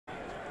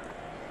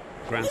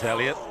Grant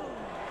Elliott.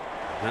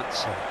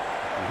 That's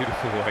a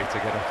beautiful way to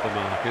get off the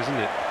mark, isn't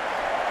it?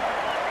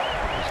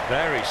 It's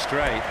very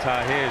straight.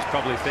 Tahir's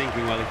probably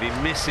thinking, well, if he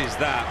misses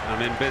that,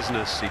 I'm in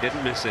business. He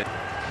didn't miss it.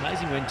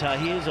 Amazing when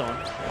Tahir's on,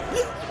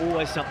 there's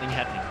always something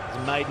happening.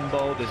 There's a maiden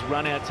bowl, there's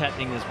run-outs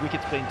happening, there's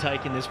wickets being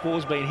taken, there's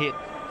fours being hit.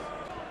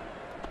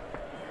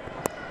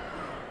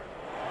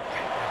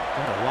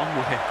 Got a long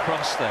way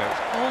across there.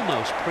 It's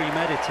almost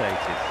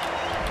premeditated.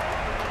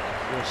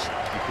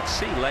 You could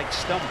see leg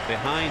stump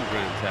behind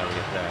Grant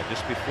Elliott there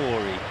just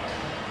before he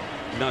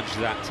nudged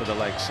that to the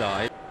leg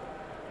side.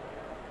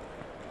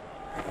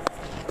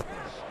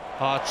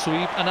 Hard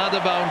sweep, another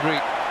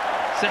boundary.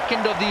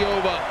 Second of the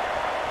over.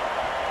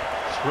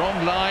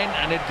 Strong line,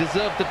 and it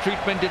deserved the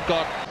treatment it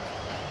got.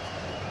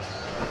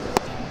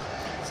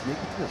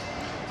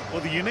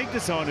 Well, the unique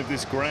design of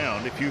this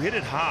ground, if you hit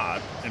it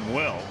hard and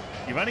well,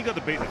 you've only got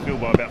to beat the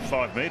field by about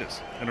 5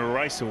 metres and a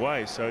race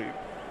away. So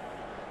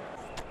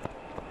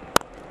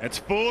it's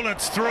full,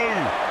 it's through.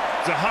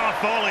 It's a half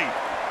volley.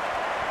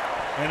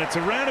 And it's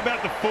around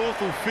about the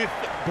 4th or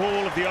 5th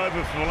ball of the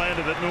over for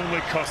Philander that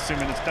normally costs him,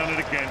 and it's done it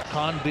again.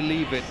 Can't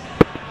believe it.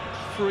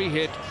 Free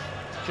hit.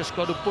 Just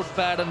got to put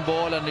pad and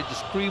ball, and it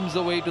just screams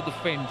away to the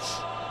fence.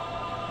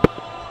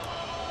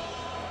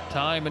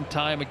 Time and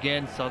time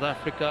again, South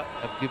Africa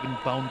have given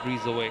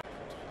boundaries away.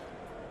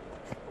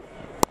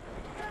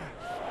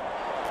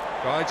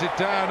 Rides it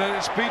down, and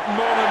it's beaten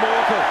Morley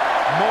Morkel.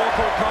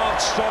 Morkel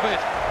can't stop it.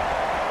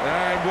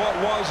 And what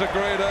was a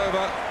great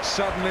over,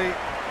 suddenly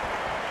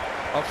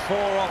a 4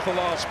 off the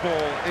last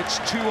ball. It's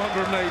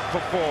 208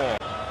 for 4.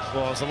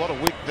 Well, there's a lot of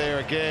whip there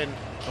again.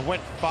 And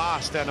went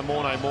fast down to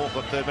Morley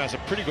Morkel. Third man. It's a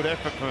pretty good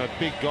effort from a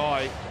big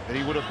guy that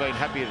he would have been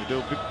happy to do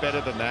a bit better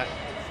than that.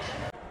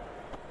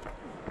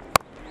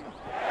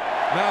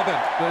 Now then,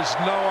 there's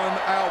no one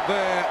out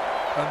there,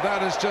 and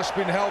that has just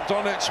been helped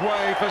on its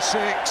way for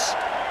 6.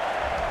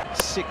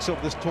 6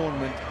 of this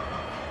tournament.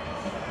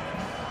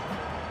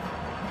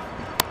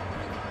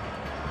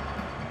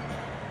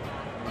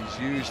 He's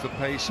used the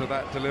pace of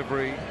that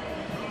delivery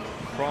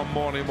from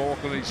Morley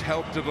Morkel. He's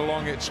helped it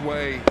along its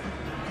way.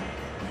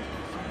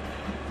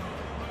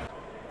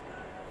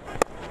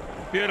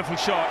 Beautiful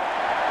shot.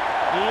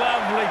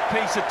 Lovely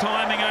piece of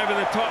timing over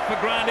the top for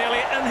Grant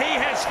Elliott, and he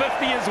has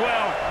 50 as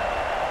well.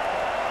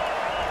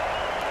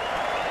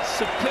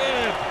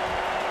 Superb.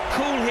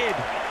 Cool head.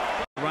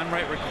 Run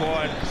rate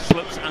required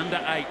slips under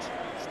 8.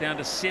 It's down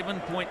to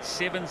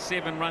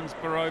 7.77 runs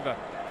per over.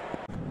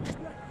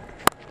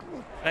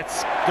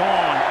 That's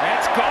gone.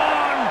 That's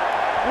gone.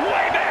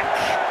 Way back.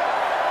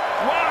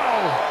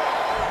 Wow.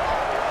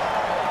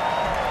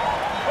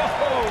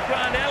 Oh,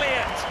 Grant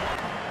Elliott.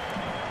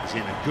 He's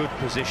in a good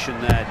position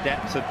there,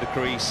 depth of the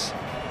crease,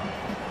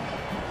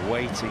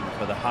 waiting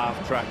for the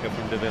half-tracker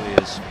from de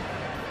Villiers.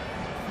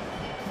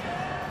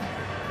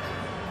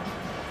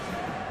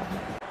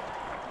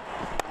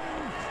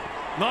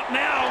 Not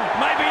now,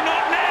 maybe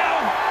not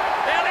now.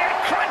 Elliott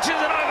crunches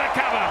it over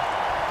cover.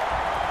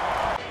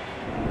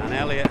 And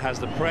Elliott has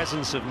the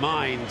presence of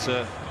mind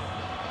to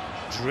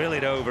drill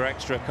it over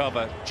extra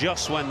cover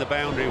just when the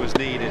boundary was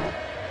needed.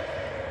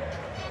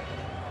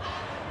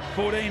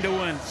 14 to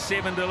win,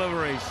 7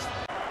 deliveries.